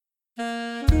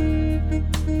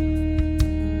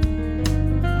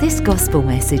This gospel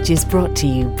message is brought to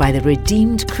you by the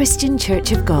Redeemed Christian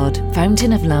Church of God,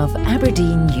 Fountain of Love,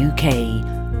 Aberdeen,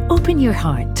 UK. Open your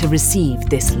heart to receive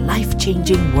this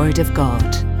life-changing Word of God.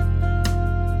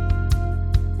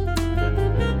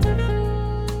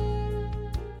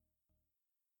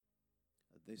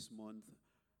 This month,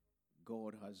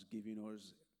 God has given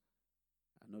us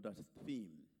another theme.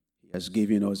 He has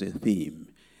given us a theme.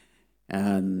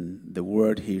 And the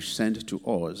word He sent to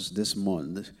us this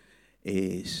month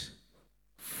is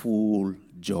full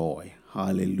joy.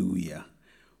 Hallelujah.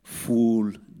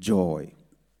 Full joy.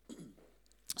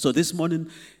 So this morning,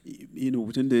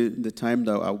 within the time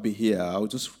that I'll be here, I'll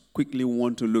just quickly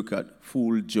want to look at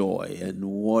full joy and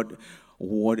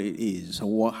what it is,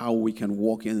 how we can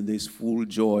walk in this full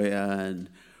joy, and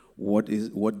what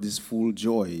this full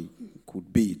joy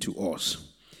could be to us.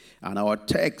 And our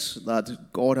text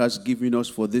that God has given us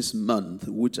for this month,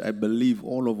 which I believe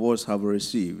all of us have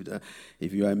received,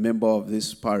 if you are a member of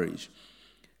this parish,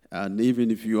 and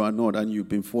even if you are not and you've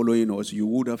been following us, you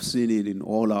would have seen it in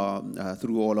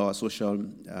through all our social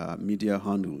media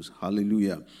handles.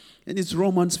 Hallelujah. And it's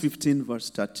Romans 15 verse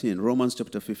 13. Romans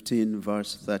chapter 15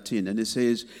 verse 13. And it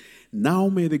says, "Now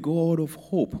may the God of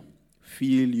hope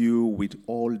fill you with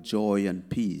all joy and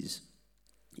peace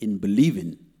in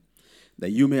believing,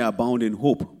 that you may abound in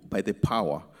hope by the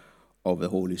power of the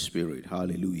Holy Spirit."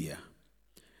 Hallelujah.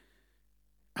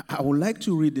 I would like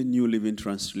to read the New Living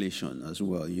Translation as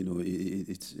well.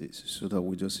 It's so that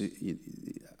we just see.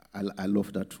 I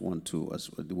love that one too, as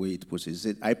the way it puts it. It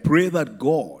said, "I pray that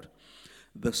God,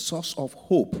 the source of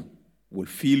hope, will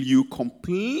fill you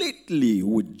completely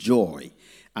with joy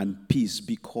and peace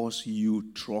because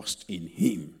you trust in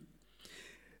Him.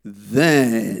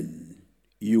 Then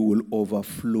you will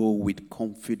overflow with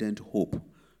confident hope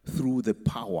through the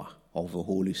power of the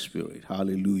Holy Spirit."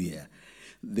 Hallelujah.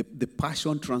 The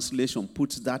Passion Translation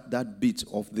puts that bit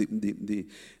of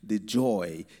the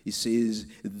joy. It says,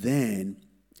 "Then,"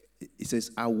 it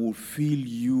says, "I will fill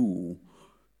you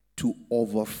to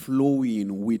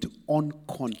overflowing with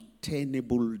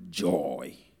uncontainable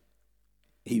joy."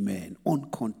 Amen.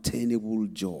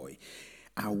 Uncontainable joy.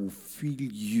 I will fill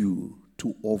you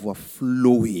to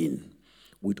overflowing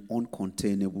with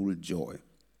uncontainable joy.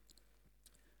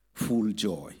 Full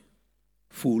joy.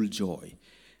 Full joy.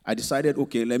 I decided,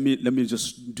 okay, let me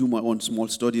just do my own small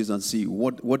studies and see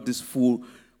what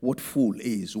full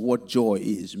is, what joy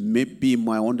is. Maybe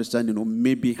my understanding, or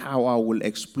maybe how I will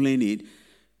explain it,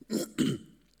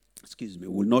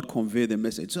 will not convey the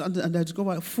message. So, and I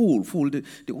discovered full. The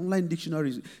online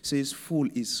dictionary says full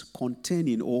is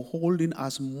containing or holding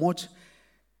as much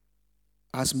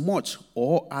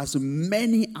or as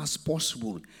many as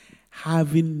possible,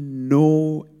 having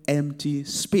no empty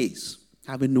space.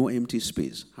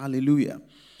 Hallelujah.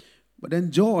 But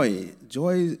then joy,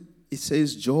 it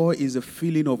says joy is a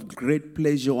feeling of great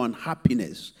pleasure and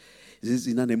happiness. It is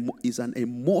an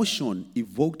emotion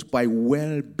evoked by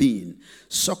well-being,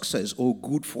 success, or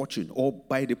good fortune, or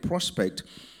by the prospect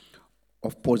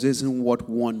of possessing what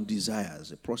one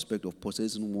desires.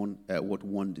 What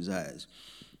one desires.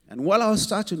 And while I was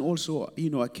searching also,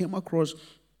 I came across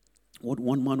what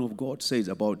one man of God says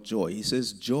about joy. He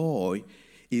says, joy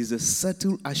is a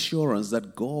settled assurance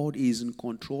that God is in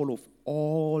control of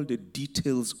all the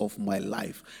details of my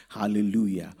life.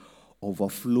 Hallelujah.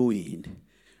 Overflowing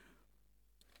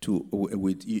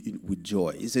with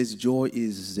joy. It says joy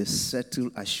is the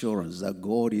settled assurance that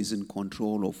God is in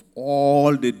control of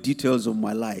all the details of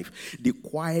my life. The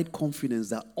quiet confidence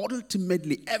that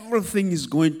ultimately everything is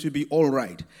going to be all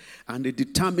right. And a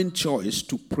determined choice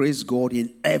to praise God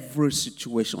in every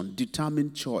situation.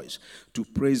 Determined choice to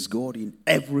praise God in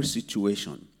every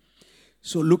situation.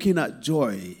 So looking at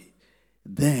joy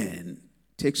then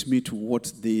takes me to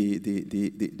what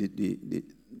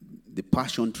the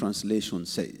Passion Translation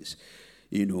says.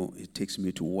 It takes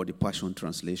me to what the Passion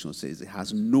Translation says. It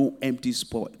has no empty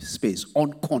space,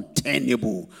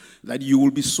 uncontainable, that you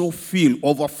will be so filled,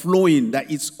 overflowing, that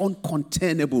it's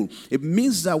uncontainable. It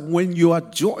means that when you are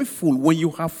joyful, when you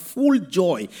have full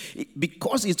joy,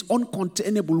 because it's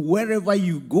uncontainable, wherever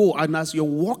you go and as you're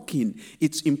walking,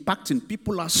 it's impacting.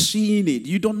 People are seeing it.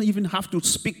 You don't even have to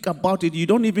speak about it. You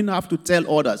don't even have to tell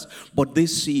others, but they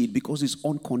see it because it's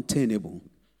uncontainable.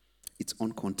 It's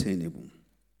uncontainable.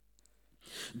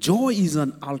 Joy is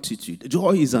an attitude.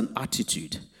 Joy is an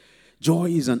attitude.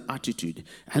 Joy is an attitude.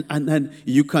 And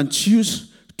you can choose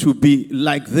to be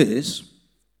like this.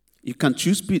 You can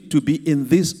choose to be in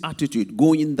this attitude,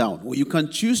 going down. Or you can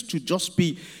choose to just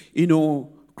be,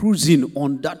 cruising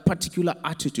on that particular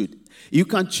attitude. You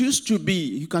can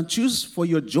choose for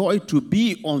your joy to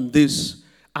be on this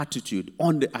attitude,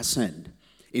 on the ascent.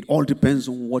 It all depends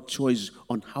on what choice,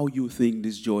 on how you think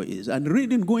this joy is. And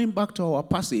going back to our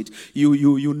passage,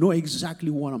 you know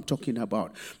exactly what I'm talking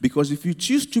about. Because if you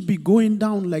choose to be going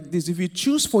down like this, if you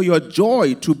choose for your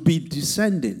joy to be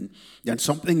descending, then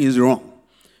something is wrong.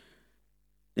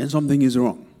 Then something is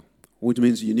wrong, which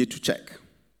means you need to check.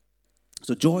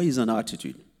 So joy is an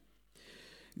attitude.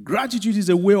 Gratitude is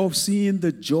a way of seeing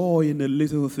the joy in the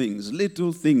little things.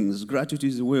 Little things. Gratitude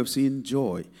is a way of seeing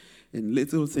joy in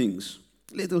little things.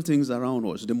 Little things around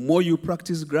us. The more you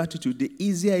practice gratitude, the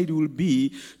easier it will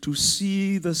be to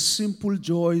see the simple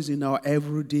joys in our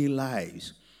everyday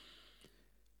lives.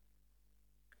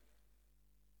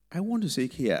 I want to say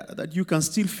here that you can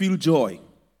still feel joy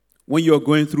when you're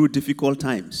going through difficult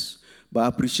times by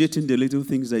appreciating the little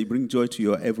things that bring joy to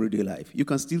your everyday life. You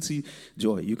can still see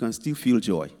joy. You can still feel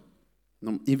joy,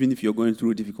 even if you're going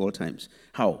through difficult times.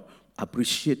 How?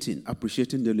 Appreciating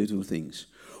the little things.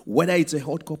 Whether it's a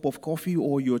hot cup of coffee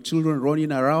or your children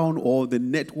running around or the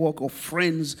network of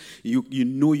friends you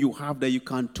know you have that you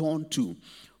can turn to.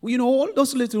 All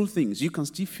those little things, you can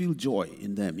still feel joy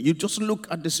in them. You just look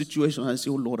at the situation and say,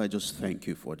 oh, Lord, I just thank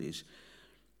you for this.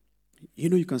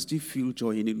 You can still feel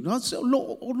joy in it. Not say,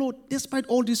 oh, Lord, despite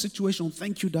all this situation,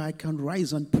 thank you that I can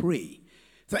rise and pray.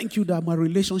 Thank you that my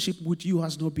relationship with you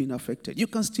has not been affected. You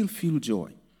can still feel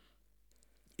joy.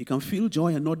 You can feel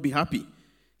joy and not be happy.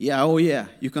 Yeah,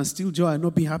 you can still joy and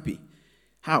not be happy.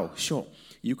 How? Sure.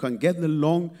 You can get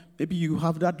maybe you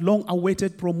have that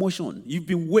long-awaited promotion. You've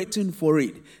been waiting for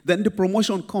it. Then the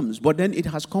promotion comes, but then it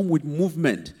has come with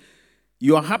movement.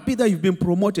 You are happy that you've been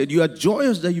promoted. You are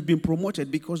joyous that you've been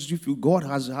promoted because you feel God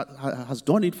has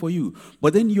done it for you.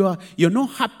 But then you're not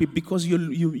happy because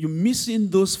you're missing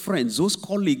those friends, those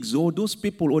colleagues, or those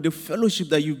people, or the fellowship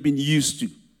that you've been used to.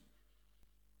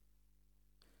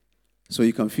 So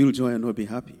you can feel joy and not be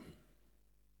happy.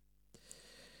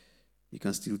 You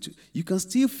can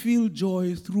still feel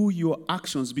joy through your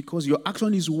actions because your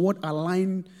action is what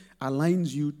aligns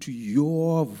you to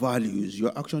your values.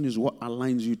 Your action is what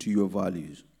aligns you to your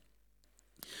values.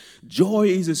 Joy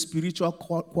is a spiritual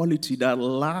quality that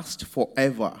lasts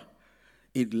forever.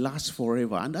 It lasts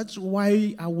forever. And that's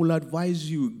why I will advise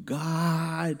you,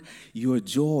 guard your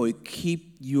joy.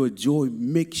 Keep your joy.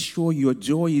 Make sure your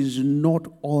joy is not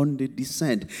on the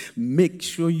descent. Make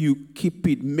sure you keep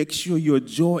it. Make sure your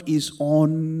joy is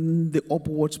on the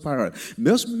upward spiral.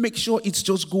 Just make sure it's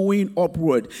just going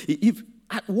upward. If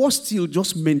at worst, still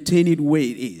just maintain it where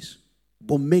it is.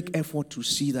 But make effort to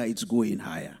see that it's going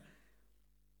higher.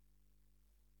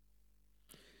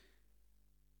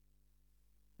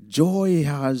 Joy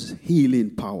has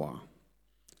healing power.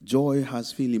 Joy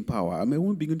has healing power. When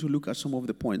we begin to look at some of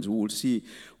the points, we'll see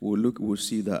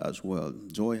that as well.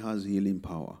 Joy has healing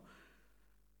power.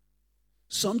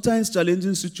 Sometimes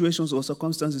challenging situations or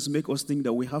circumstances make us think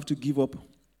that we have to give up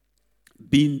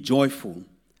being joyful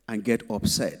and get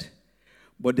upset.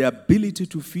 But the ability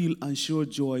to feel and show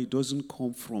joy doesn't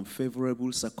come from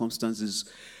favorable circumstances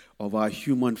of our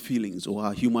human feelings or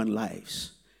our human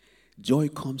lives. Joy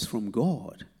comes from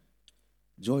God.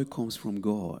 Joy comes from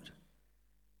God.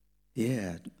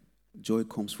 Yeah, joy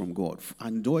comes from God.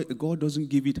 And joy, God doesn't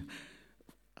give it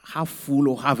half full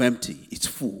or half empty. It's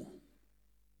full.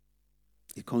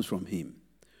 It comes from Him.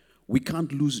 We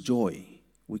can't lose joy.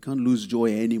 We can't lose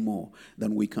joy any more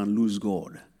than we can lose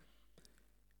God.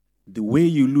 The way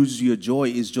you lose your joy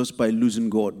is just by losing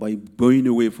God, by going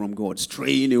away from God,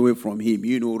 straying away from Him,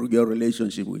 your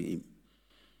relationship with Him.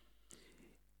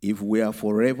 If we are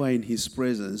forever in His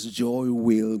presence, joy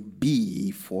will be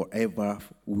forever.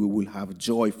 We will have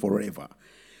joy forever.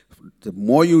 The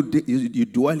more you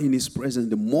dwell in His presence,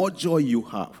 the more joy you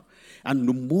have. And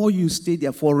the more you stay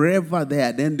there forever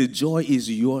there, then the joy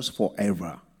is yours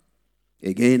forever.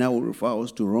 Again, I will refer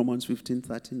us to Romans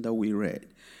 15:13 that we read.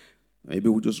 Maybe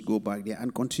we'll just go back there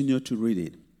and continue to read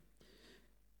it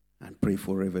and pray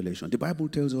for revelation. The Bible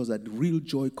tells us that real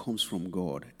joy comes from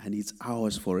God and it's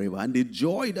ours forever. And the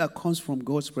joy that comes from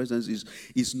God's presence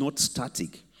is not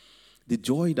static. The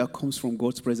joy that comes from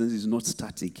God's presence is not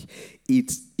static.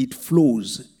 It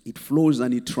flows. It flows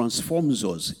and it transforms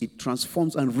us. It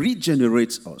transforms and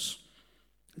regenerates us.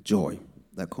 Joy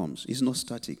that comes is not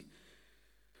static.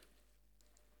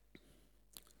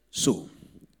 So,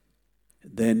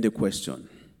 then the question,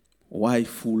 why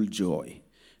full joy?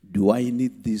 Do I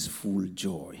need this full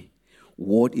joy?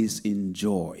 What is in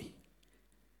joy?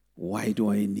 Why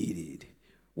do I need it?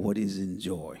 What is in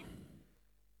joy?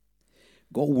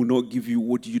 God will not give you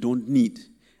what you don't need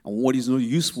and what is not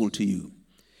useful to you.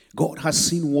 God has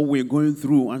seen what we're going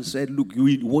through and said, look,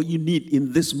 what you need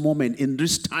in this moment, in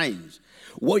these times,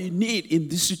 what you need in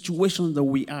this situation that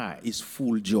we are is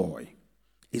full joy.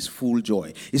 is full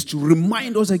joy. It's to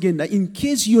remind us again that in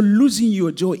case you're losing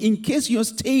your joy, in case you're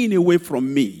staying away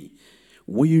from me,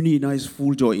 what you need now is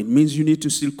full joy. It means you need to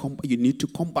still you need to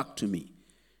come back to me.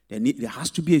 There has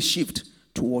to be a shift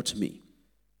towards me.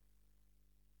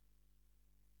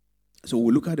 So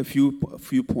we'll look at a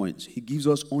few points. He gives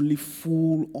us only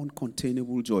full,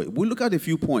 uncontainable joy. We'll look at a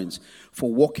few points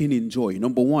for walking in joy.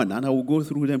 Number one, and I will go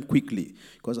through them quickly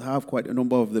because I have quite a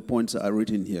number of the points that are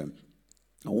written here.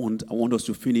 I want us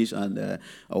to finish, and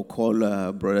I'll call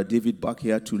Brother David back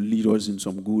here to lead us in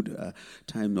some good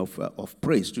time of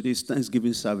praise. Today's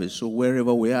Thanksgiving service, so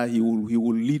wherever we are, he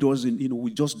will lead us in. We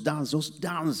just dance,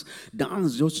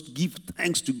 just give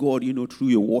thanks to God. Through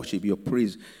your worship, your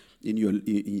praise in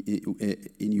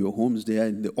your homes there,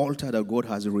 in the altar that God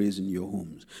has raised in your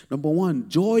homes. Number one,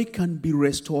 joy can be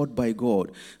restored by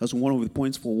God. That's one of the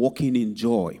points for walking in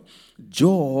joy.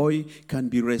 Joy can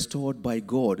be restored by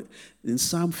God. In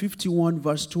Psalm 51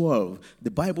 verse 12,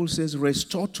 the Bible says,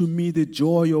 "Restore to me the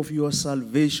joy of your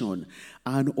salvation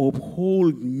and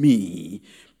uphold me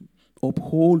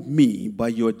by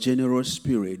your generous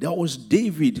spirit." That was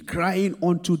David crying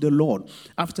unto the Lord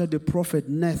after the prophet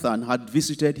Nathan had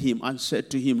visited him and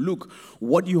said to him, "Look,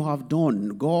 what you have done,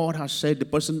 God has said the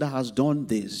person that has done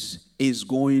this is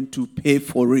going to pay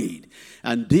for it."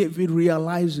 And David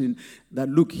realizing that,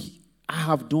 look, I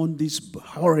have done this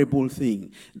horrible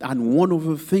thing. And one of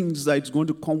the things that is going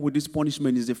to come with this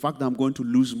punishment is the fact that I'm going to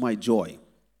lose my joy.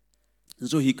 And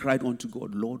so he cried unto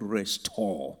God, "Lord,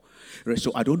 restore.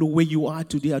 Restore." I don't know where you are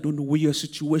today. I don't know where your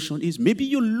situation is. Maybe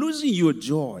you're losing your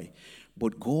joy.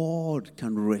 But God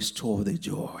can restore the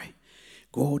joy.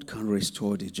 God can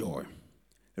restore the joy.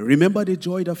 Remember the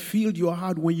joy that filled your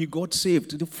heart when you got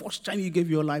saved, the first time you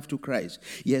gave your life to Christ.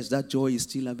 Yes, that joy is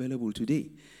still available today.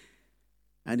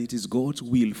 And it is God's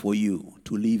will for you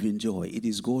to live in joy. It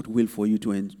is God's will for you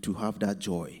to have that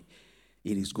joy.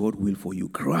 It is God's will for you.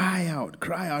 Cry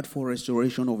out for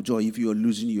restoration of joy if you are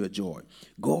losing your joy.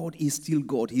 God is still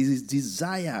God. His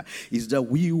desire is that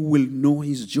we will know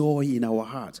His joy in our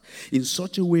hearts in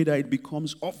such a way that it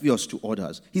becomes obvious to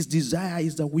others. His desire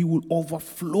is that we will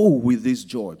overflow with this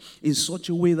joy in such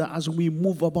a way that as we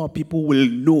move about, people will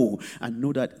know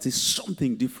that there's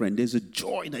something different. There's a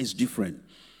joy that is different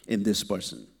in this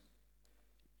person.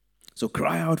 So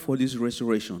cry out for this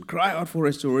restoration. Cry out for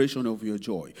restoration of your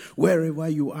joy. Wherever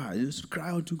you are, just cry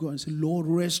out to God and say, "Lord,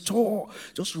 restore.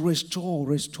 Just restore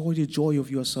the joy of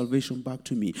your salvation back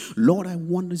to me. Lord, I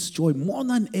want this joy more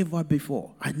than ever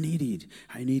before. I need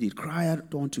it. Cry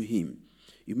out unto Him."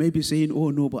 You may be saying, "Oh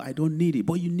no, but I don't need it."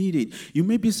 But you need it. You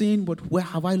may be saying, "But where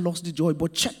have I lost the joy?"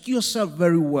 But check yourself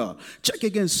very well. Check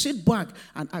again. Sit back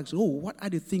and ask, "Oh, what are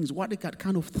the things? What are the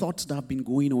kind of thoughts that have been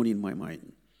going on in my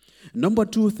mind?" Number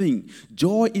two thing,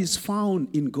 joy is found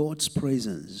in God's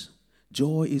presence.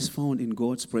 Joy is found in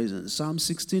God's presence. Psalm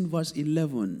 16 verse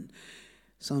 11.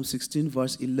 Psalm 16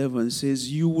 verse 11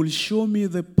 says, "You will show me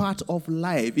the path of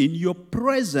life. In your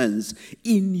presence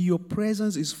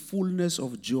is fullness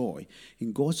of joy."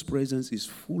 In God's presence is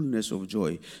fullness of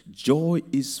joy. Joy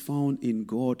is found in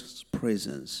God's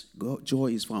presence.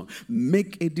 Joy is found.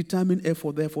 Make a determined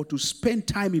effort, therefore, to spend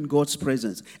time in God's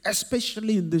presence,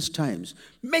 especially in these times.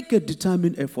 Make a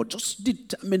determined effort. Just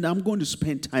determine, I'm going to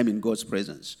spend time in God's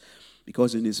presence.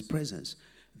 Because in His presence,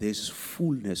 there's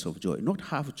fullness of joy, not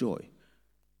half joy.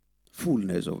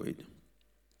 Fullness of it.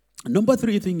 Number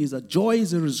three thing is that joy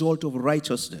is a result of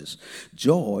righteousness.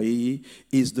 Joy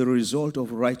is the result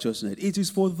of righteousness. It is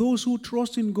for those who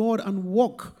trust in God and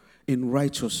walk in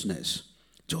righteousness.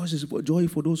 Joy is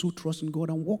for those who trust in God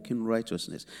and walk in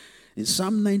righteousness. In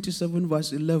Psalm 97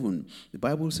 verse 11, the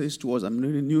Bible says to us, I'm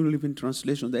in the New Living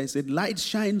Translation, that it said, "Light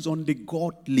shines on the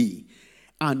godly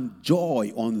and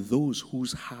joy on those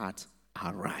whose hearts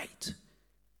are right."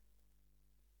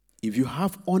 If you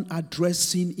have unaddressed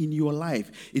sin in your life,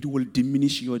 it will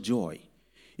diminish your joy.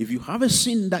 If you have a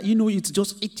sin that it's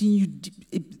just eating you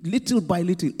little by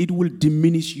little, it will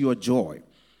diminish your joy.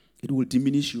 It will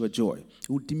diminish your joy. It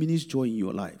will diminish joy in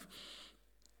your life.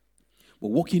 But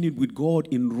walking in with God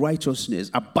in righteousness,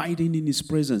 abiding in His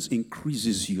presence,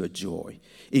 increases your joy.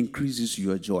 Increases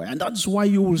your joy. And that's why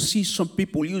you will see some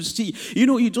people, you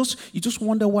just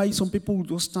wonder why some people will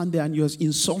just stand there and you're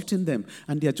insulting them.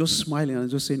 And they're just smiling and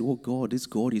just saying, "Oh God, this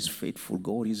God is faithful.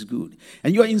 God is good."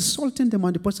 And you're insulting them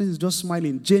and the person is just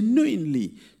smiling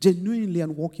genuinely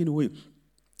and walking away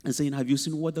and saying, "Have you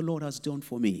seen what the Lord has done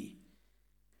for me?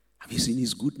 Have you seen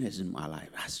His goodness in my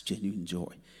life?" That's genuine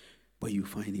joy. But you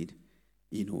find it,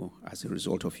 as a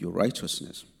result of your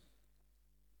righteousness.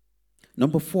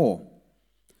 Number four,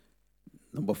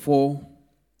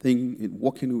 thing in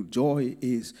walking with joy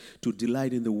is to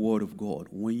delight in the Word of God.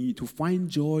 To find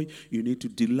joy, you need to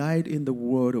delight in the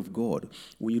Word of God.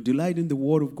 When you delight in the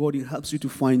Word of God, it helps you to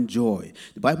find joy.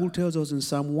 The Bible tells us in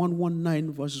Psalm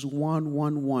 119, verses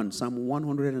 111, Psalm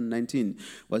 119,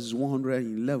 verses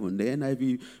 111, the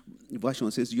NIV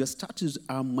version says, "Your statutes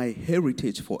are my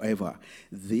heritage forever.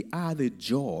 They are the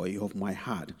joy of my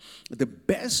heart." The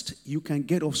best you can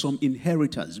get of some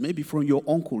inheritance, maybe from your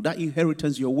uncle, that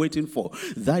inheritance you're waiting for,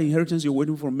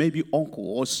 maybe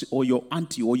uncle or your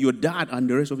auntie or your dad and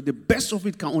the rest of it, the best of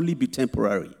it can only be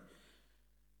temporary.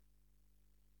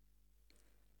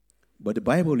 But the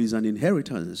Bible is an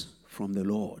inheritance from the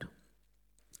Lord.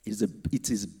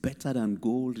 It is better than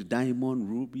gold, diamond,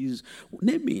 rubies,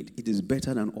 name it. It is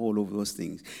better than all of those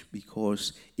things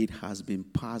because it has been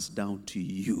passed down to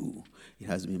you. It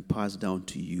has been passed down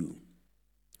to you.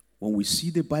 When we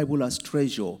see the Bible as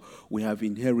treasure we have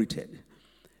inherited,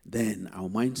 then our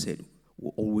mindset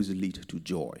will always lead to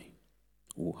joy.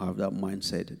 We'll have that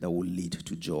mindset that will lead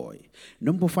to joy.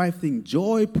 Number 5 thing,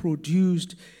 joy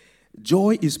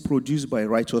is produced by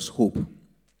righteous hope.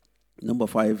 Number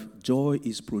 5, joy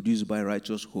is produced by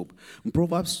righteous hope. In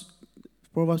Proverbs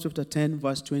chapter 10,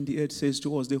 verse 28 says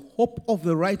to us, "The hope of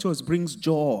the righteous brings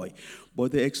joy,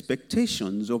 but the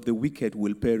expectations of the wicked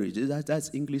will perish."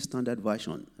 That's English Standard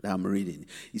Version that I'm reading.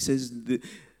 It says,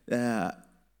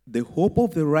 the hope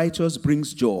of the righteous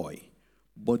brings joy,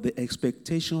 but the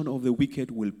expectation of the wicked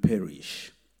will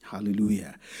perish.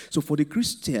 Hallelujah. So for the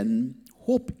Christian,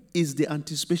 hope is the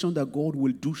anticipation that God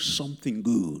will do something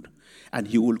good. And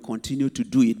he will continue to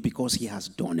do it because he has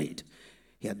done it.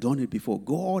 He had done it before.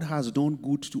 God has done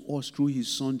good to us through his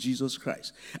Son, Jesus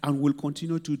Christ. And will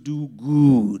continue to do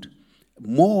good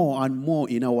more and more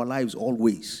in our lives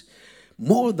always.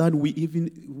 More than we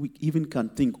even can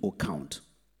think or count.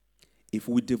 If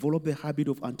we develop the habit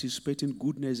of anticipating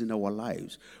goodness in our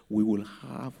lives, we will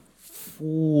have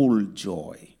full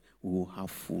joy. We will have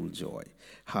full joy.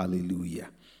 Hallelujah.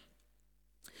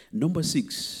 Number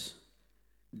 6.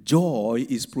 Joy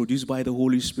is produced by the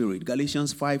Holy Spirit.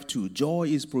 Galatians 5:2. Joy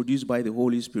is produced by the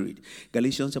Holy Spirit.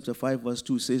 Galatians chapter 5 verse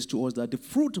 2 says to us that the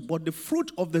fruit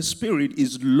of the Spirit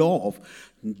is love,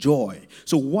 joy.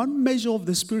 So one measure of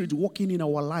the Spirit working in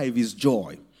our life is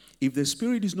joy. If the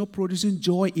Spirit is not producing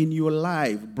joy in your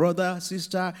life, brother,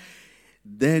 sister,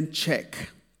 then check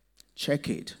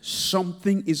it.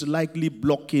 Something is likely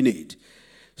blocking it.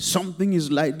 Something is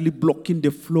likely blocking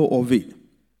the flow of it.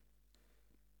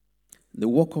 The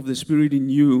work of the Spirit in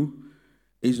you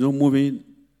is not moving.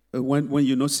 When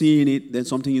you're not seeing it, then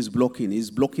something is blocking. It's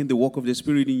blocking the work of the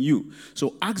Spirit in you.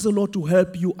 So ask the Lord to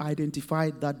help you identify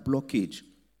that blockage.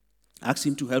 Ask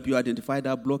him to help you identify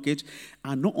that blockage.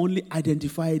 And not only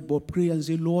identify it, but pray and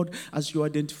say, "Lord, as you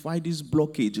identify this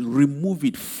blockage, remove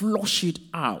it, flush it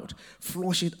out.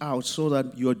 Flush it out so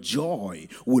that your joy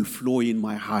will flow in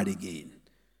my heart again."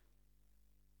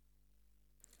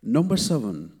 Number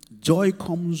 7, joy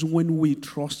comes when we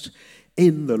trust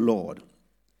in the Lord.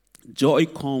 Joy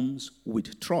comes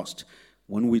with trust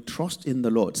when we trust in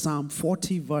the Lord. Psalm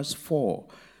 40 verse 4.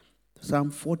 Psalm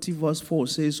 40 verse 4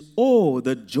 says, "Oh,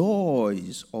 the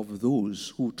joys of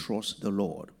those who trust the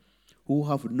Lord, who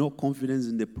have no confidence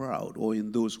in the proud or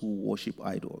in those who worship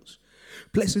idols."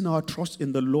 Placing our trust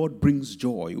in the Lord brings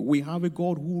joy. We have a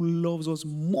God who loves us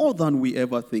more than we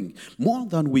ever think, more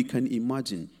than we can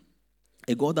imagine.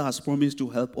 A God that has promised to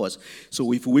help us.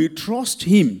 So if we trust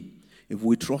him, he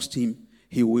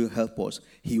will help us.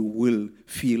 He will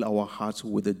fill our hearts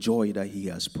with the joy that he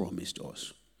has promised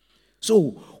us.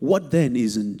 So what then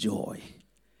is in joy?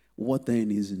 What then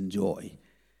is in joy?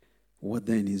 What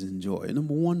then is in joy?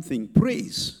 Number 1 thing,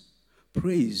 praise.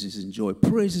 Praise is in joy.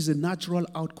 Praise is a natural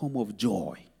outcome of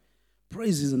joy.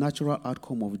 Praise is a natural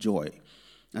outcome of joy.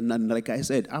 And then, like I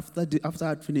said, after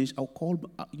I'd finished, I'll call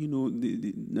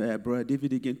Brother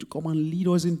David again to come and lead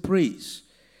us in praise.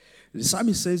 The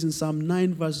psalmist says in Psalms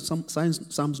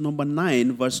number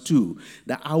 9, verse 2,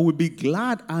 that I will be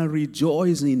glad and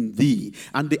rejoice in thee.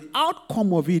 And the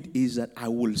outcome of it is that I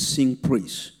will sing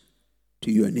praise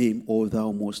to your name, O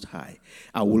thou most high.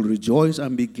 I will rejoice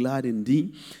and be glad in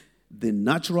thee. The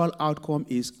natural outcome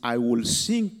is I will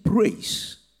sing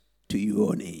praise to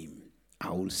your name. I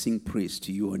will sing praise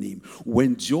to your name.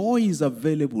 When joy is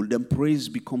available, then praise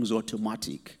becomes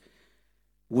automatic.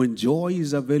 When joy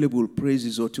is available, praise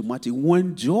is automatic.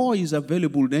 When joy is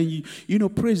available, then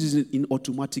praise is in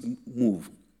automatic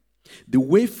move. The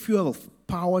way fuel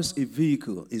powers a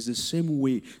vehicle is the same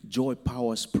way joy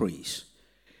powers praise.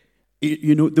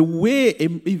 The way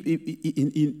in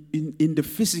the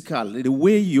physical, the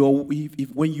way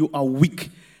when you are weak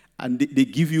and they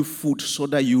give you food so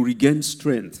that you regain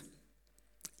strength.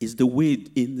 It's the way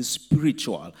in the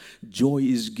spiritual joy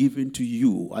is given to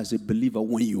you as a believer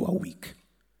when you are weak.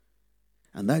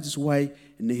 And that is why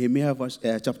Nehemiah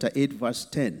chapter 8 verse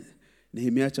 10.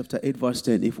 Nehemiah chapter 8 verse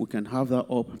 10, if we can have that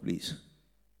up, please.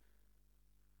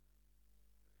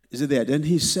 Is it there? Then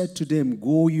he said to them,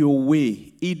 go your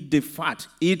way, eat the fat,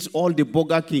 eat all the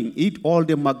Burger King, eat all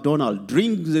the McDonald's,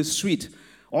 drink the sweet,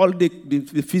 all the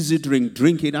fizzy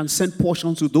drink it, and send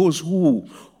portions to those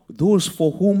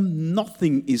for whom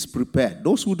nothing is prepared,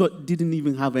 those who didn't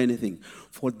even have anything.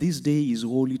 For this day is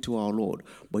holy to our Lord.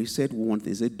 But he said one thing,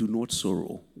 he said, do not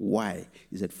sorrow. Why?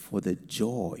 He said, for the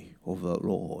joy of the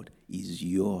Lord is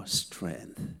your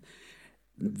strength.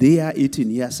 They are eating.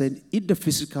 He has said, eat the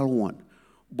physical one.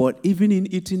 But even in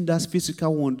eating that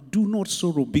physical one, do not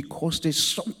sorrow, because there's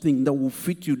something that will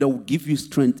fit you, that will give you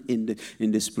strength in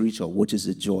the spiritual, which is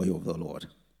the joy of the Lord.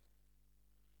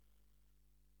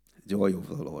 Joy of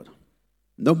the Lord.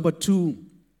 Number two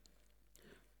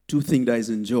things that is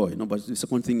in joy. The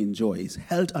second thing in joy is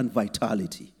health and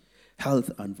vitality.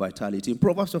 Health and vitality. In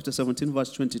Proverbs chapter 17,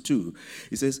 verse 22,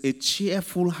 it says, a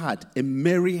cheerful heart, a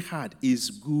merry heart is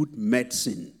good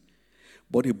medicine,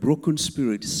 but a broken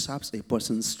spirit saps a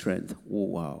person's strength. Oh,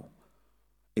 wow.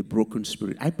 A broken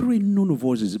spirit. I pray none of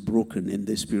us is broken in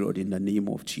this period in the name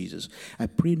of Jesus. I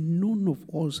pray none of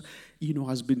us,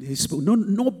 has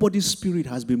been, nobody's spirit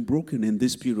has been broken in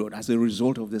this period as a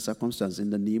result of the circumstance in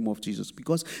the name of Jesus.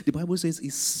 Because the Bible says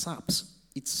it saps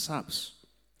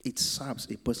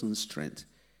a person's strength.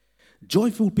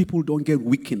 Joyful people don't get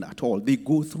weakened at all. They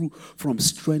go through from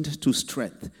strength to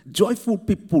strength. Joyful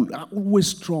people are always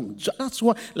strong. That's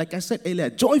why, like I said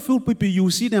earlier, joyful people, you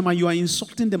see them and you are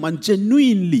insulting them, and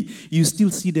genuinely, you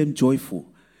still see them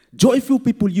joyful. Joyful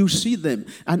people, you see them,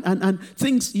 and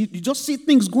things, you just see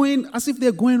things going as if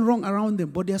they're going wrong around them,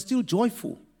 but they're still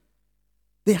joyful.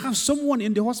 They have someone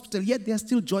in the hospital, yet they're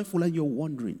still joyful, and you're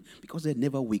wondering, because they're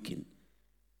never weakened.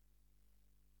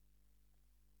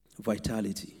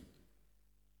 Vitality.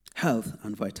 Health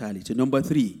and vitality. Number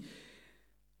three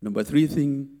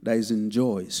thing that is in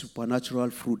joy, supernatural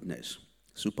fruitfulness.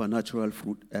 Supernatural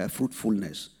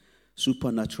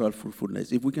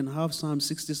fruitfulness. If we can have Psalm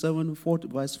 67,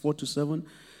 verse 4 to 7.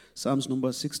 Psalms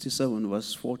number 67,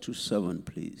 verse 4 to 7,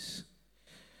 please.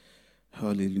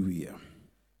 Hallelujah.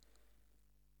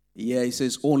 Yeah, it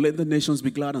says, oh, let the nations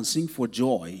be glad and sing for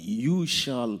joy. You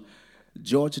shall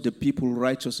judge the people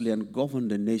righteously and govern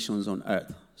the nations on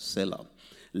earth. Selah.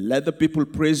 Let the people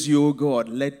praise you, O God.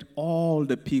 Let all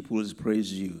the peoples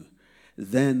praise you.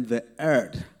 Then the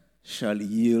earth shall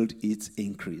yield its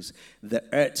increase. The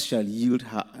earth shall yield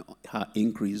her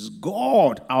increase.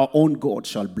 God, our own God,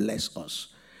 shall bless us.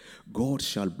 God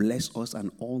shall bless us,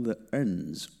 and all the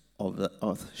ends of the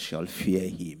earth shall fear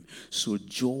him. So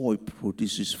joy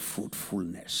produces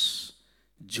fruitfulness.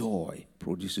 Joy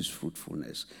produces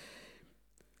fruitfulness.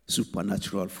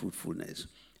 Supernatural fruitfulness.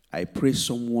 I pray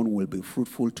someone will be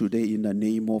fruitful today in the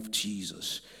name of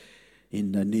Jesus.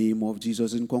 In the name of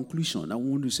Jesus. In conclusion, I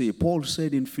want to say, Paul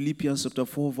said in Philippians chapter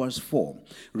 4, verse 4,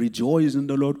 rejoice in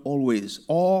the Lord always.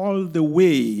 All the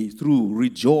way through,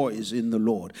 rejoice in the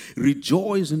Lord.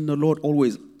 Rejoice in the Lord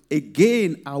always.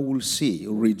 Again, I will say,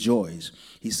 rejoice.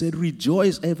 He said,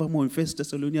 rejoice evermore in 1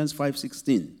 Thessalonians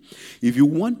 5:16. If you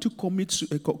want to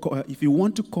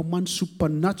command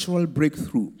supernatural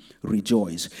breakthrough,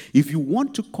 rejoice. If you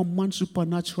want to command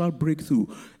supernatural breakthrough,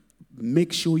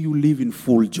 make sure you live in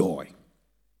full joy.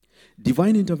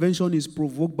 Divine intervention is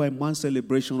provoked by man's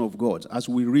celebration of God. As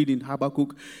we read in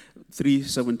Habakkuk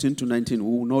 3:17 to 19,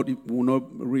 we will not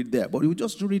read there, but you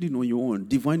just read it on your own.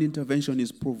 Divine intervention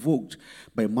is provoked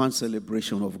by man's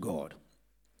celebration of God.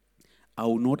 I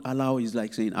will not allow, is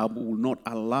like saying, I will not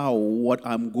allow what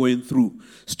I'm going through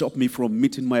stop me from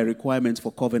meeting my requirements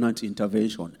for covenant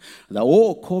intervention.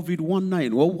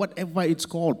 COVID-19, or whatever it's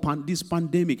called, this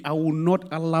pandemic, I will not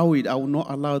allow it. I will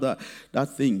not allow that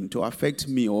thing to affect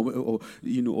me or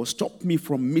stop me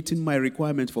from meeting my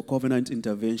requirements for covenant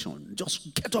intervention.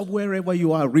 Just get up wherever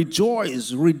you are.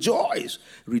 Rejoice, rejoice,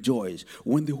 rejoice.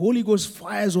 When the Holy Ghost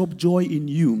fires up joy in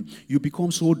you, you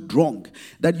become so drunk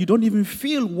that you don't even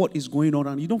feel what is going on,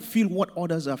 and you don't feel what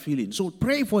others are feeling. So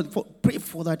pray for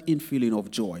that infilling of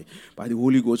joy by the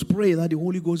Holy Ghost. Pray that the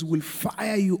Holy Ghost will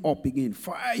fire you up again,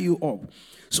 fire you up,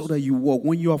 so that you walk.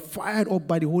 When you are fired up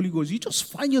by the Holy Ghost, you just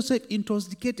find yourself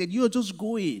intoxicated. You're just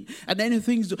going, and then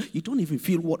you don't even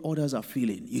feel what others are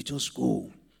feeling. You just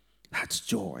go. That's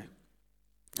joy.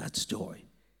 That's joy.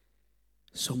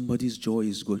 Somebody's joy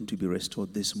is going to be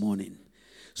restored this morning.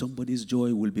 Somebody's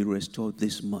joy will be restored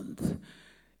this month.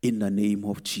 In the name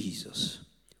of Jesus.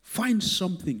 Find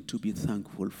something to be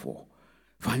thankful for.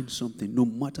 Find something, no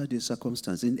matter the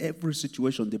circumstance. In every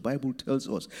situation, the Bible tells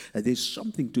us that there's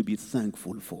something to be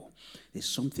thankful for. There's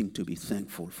something to be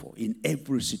thankful for in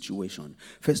every situation.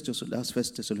 That's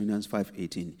 1 Thessalonians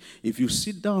 5:18. If you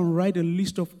sit down, write a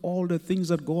list of all the things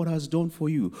that God has done for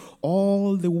you,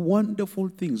 all the wonderful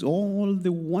things, all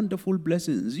the wonderful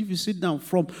blessings. If you sit down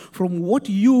from what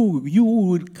you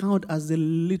would count as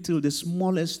the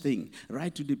smallest thing,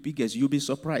 right to the biggest, you'll be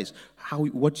surprised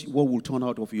what will turn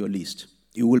out of your list.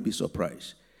 You will be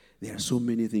surprised. There are so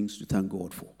many things to thank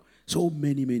God for. So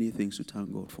many, many things to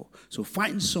thank God for. So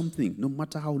find something, no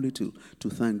matter how little, to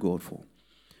thank God for.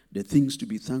 The things to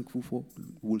be thankful for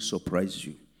will surprise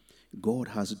you. God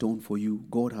has done for you.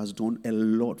 God has done a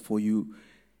lot for you.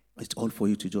 It's all for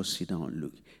you to just sit down and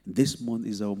look. This month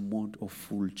is a month of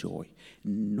full joy.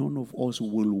 None of us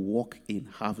will walk in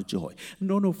half joy.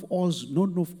 None of us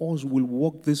will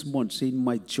walk this month saying,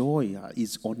 my joy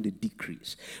is on the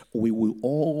decrease. We will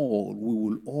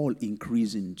all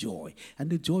increase in joy. And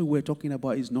the joy we're talking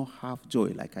about is not half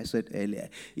joy, like I said earlier.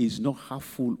 It's not half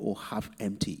full or half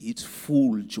empty. It's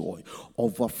full joy,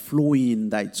 overflowing,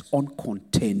 that's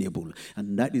uncontainable.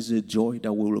 And that is a joy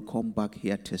that we will come back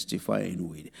here testifying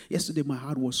with. Yesterday, my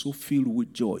heart was so filled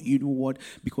with joy. You know what?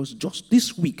 Because just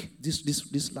this week,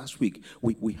 this last week,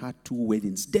 we had 2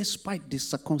 weddings. Despite the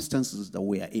circumstances that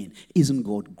we are in, isn't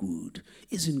God good?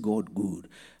 Isn't God good?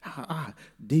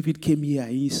 David came here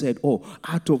and he said,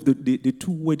 out of the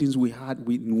 2 weddings we had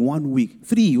in 1 week,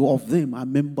 3 of them are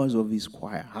members of his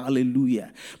choir.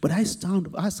 Hallelujah. But I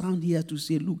stand here to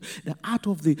say, look, that out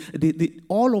of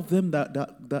all of them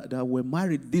that were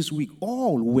married this week,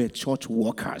 all were church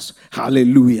workers.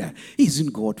 Hallelujah.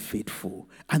 Isn't God faithful?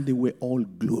 And they were all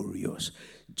glorious.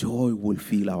 Joy will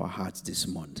fill our hearts this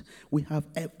month. We have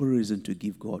every reason to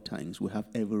give God thanks. We have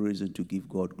every reason to give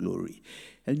God glory.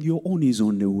 And your own is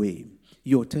on the way.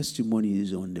 Your testimony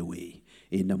is on the way.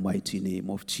 In the mighty name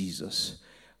of Jesus.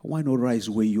 Why not rise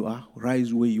where you are?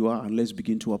 Rise where you are and let's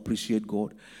begin to appreciate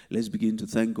God. Let's begin to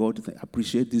thank God, to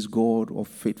appreciate this God of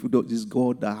faithfulness, this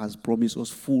God that has promised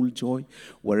us full joy.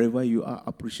 Wherever you are,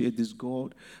 appreciate this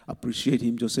God. Appreciate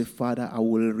Him. Just say, Father, I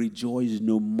will rejoice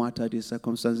no matter the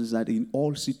circumstances. That in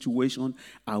all situations,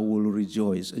 I will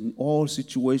rejoice. In all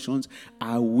situations,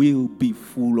 I will be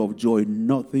full of joy.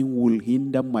 Nothing will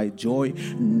hinder my joy.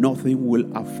 Nothing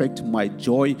will affect my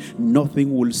joy.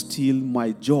 Nothing will steal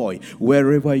my joy.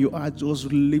 Wherever you are,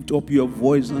 just lift up your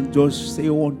voice and just say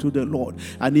unto the Lord.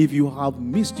 And if you have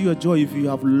missed your joy, if you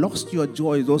have lost your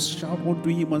joy, just shout unto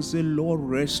Him and say, Lord,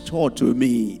 restore to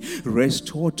me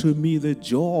the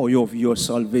joy of your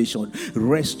salvation.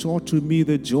 Restore to me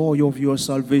the joy of your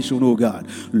salvation, oh God.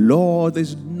 Lord,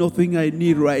 there's nothing I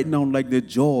need right now like the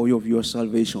joy of your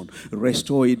salvation.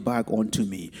 Restore it back unto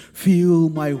me. Fill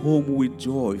my home with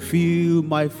joy. Fill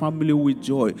my family with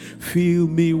joy. Fill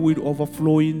me with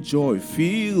overflowing joy.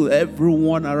 Fill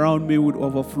everyone around me with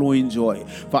overflowing joy.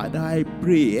 Father, I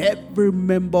pray every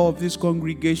member of this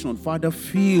congregation, Father,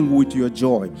 fill with your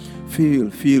joy. Fill.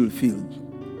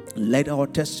 Let our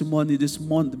testimony this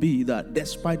month be that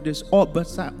despite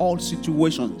all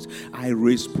situations, I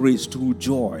raise praise through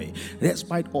joy.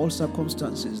 Despite all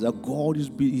circumstances, that God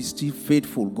is still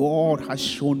faithful. God has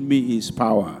shown me His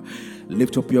power.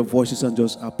 Lift up your voices and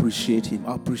just appreciate Him.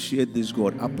 Appreciate this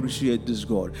God. Appreciate this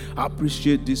God.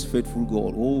 Appreciate this faithful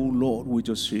God. Oh Lord, we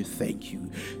just say thank you.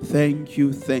 Thank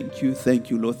you,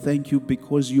 Lord. Thank you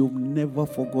because you've never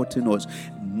forgotten us.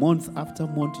 Month after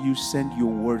month, you send your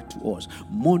word to us.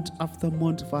 Month after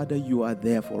month, Father, you are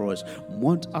there for us.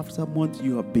 Month after month,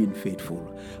 you have been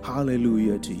faithful.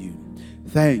 Hallelujah to you.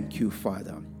 Thank you,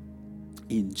 Father.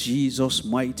 In Jesus'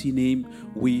 mighty name,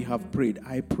 we have prayed.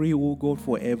 I pray, oh God,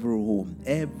 for every home,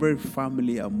 every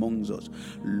family amongst us.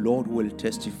 Lord will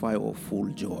testify of full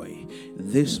joy.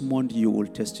 This month, you will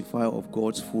testify of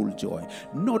God's full joy.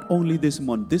 Not only this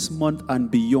month and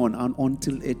beyond, and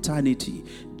until eternity,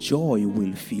 joy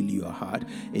will fill your heart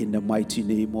in the mighty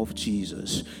name of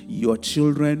Jesus. Your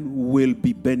children will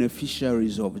be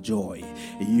beneficiaries of joy.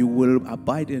 You will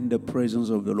abide in the presence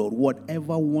of the Lord.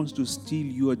 Whatever wants to steal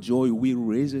your joy, we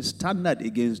raise a standard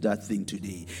against that thing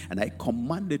today. And I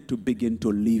command it to begin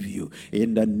to leave you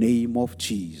in the name of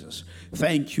Jesus.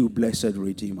 Thank you, blessed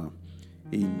Redeemer.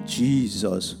 In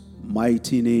Jesus'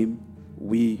 mighty name,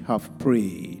 we have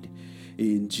prayed.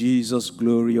 In Jesus'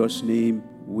 glorious name,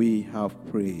 we have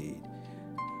prayed.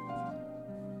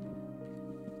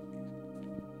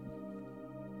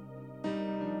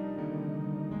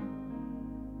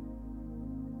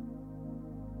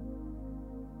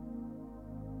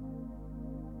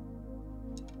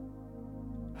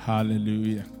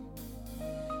 Hallelujah.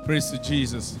 Praise to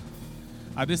Jesus.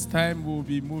 At this time, we'll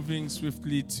be moving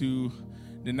swiftly to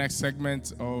the next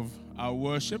segment of our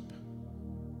worship.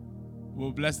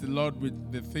 We'll bless the Lord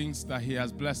with the things that He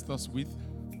has blessed us with.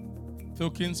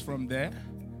 Tokens from there.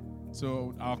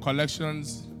 So our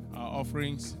collections, our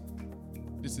offerings,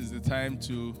 this is the time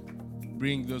to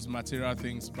bring those material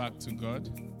things back to God.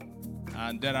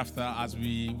 And thereafter, as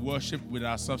we worship with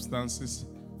our substances,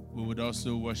 we would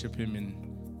also worship Him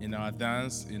in our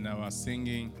dance, in our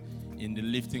singing, in the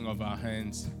lifting of our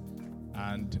hands,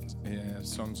 and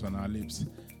songs on our lips.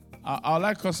 I'd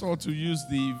like us all to use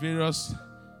the various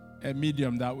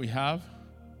medium that we have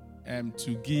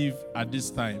to give at this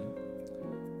time.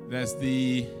 There's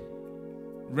the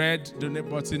red donate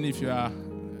button if you are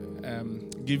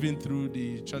giving through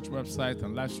the church website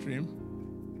and live stream,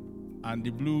 and the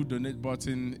blue donate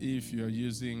button if you're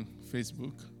using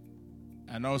Facebook.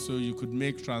 And also you could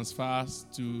make transfers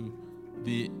to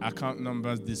the account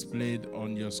numbers displayed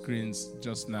on your screens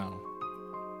just now.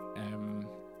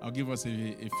 I'll give us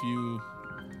a few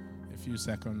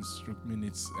seconds,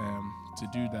 minutes to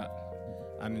do that.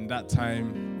 And in that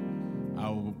time, I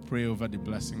will pray over the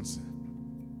blessings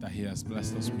that He has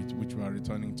blessed us with, which we are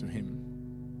returning to Him.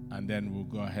 And then we'll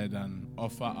go ahead and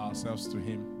offer ourselves to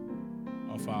Him,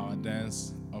 offer our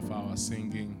dance, offer our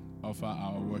singing, offer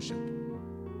our worship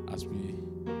as we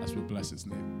bless His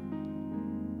name.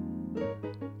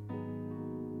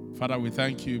 Father, we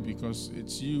thank You because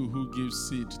it's You who gives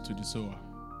seed to the sower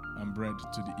and bread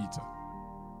to the eater.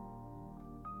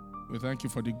 We thank You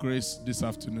for the grace this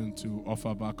afternoon to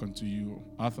offer back unto You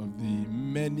out of the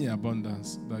many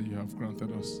abundance that You have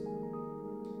granted us.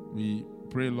 We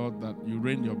pray, Lord, that You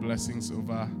rain Your blessings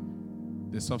over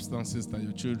the substances that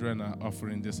Your children are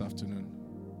offering this afternoon.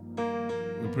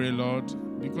 We pray, Lord,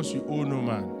 because You owe no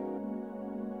man,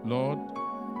 Lord,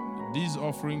 these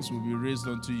offerings will be raised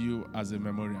unto You as a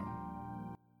memorial.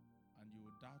 And You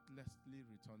will doubtlessly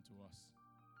return to us.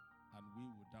 And we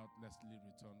will doubtlessly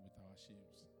return with our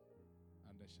sheaves.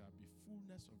 And there shall be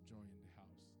fullness of joy in the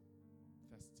house.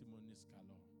 Testimonies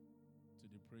galore to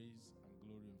the praise and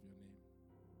glory of Your name.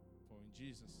 For in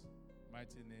Jesus'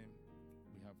 mighty name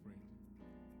we have prayed.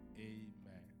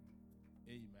 Amen.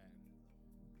 Amen.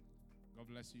 God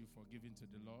bless you for giving to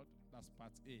the Lord. That's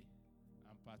part A.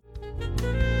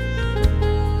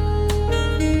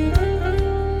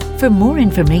 For more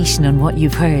information on what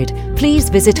you've heard, please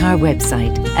visit our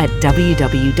website at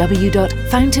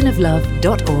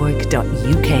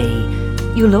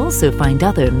www.fountainoflove.org.uk. You'll also find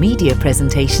other media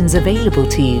presentations available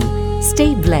to you.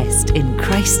 Stay blessed in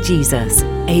Christ Jesus.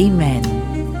 Amen.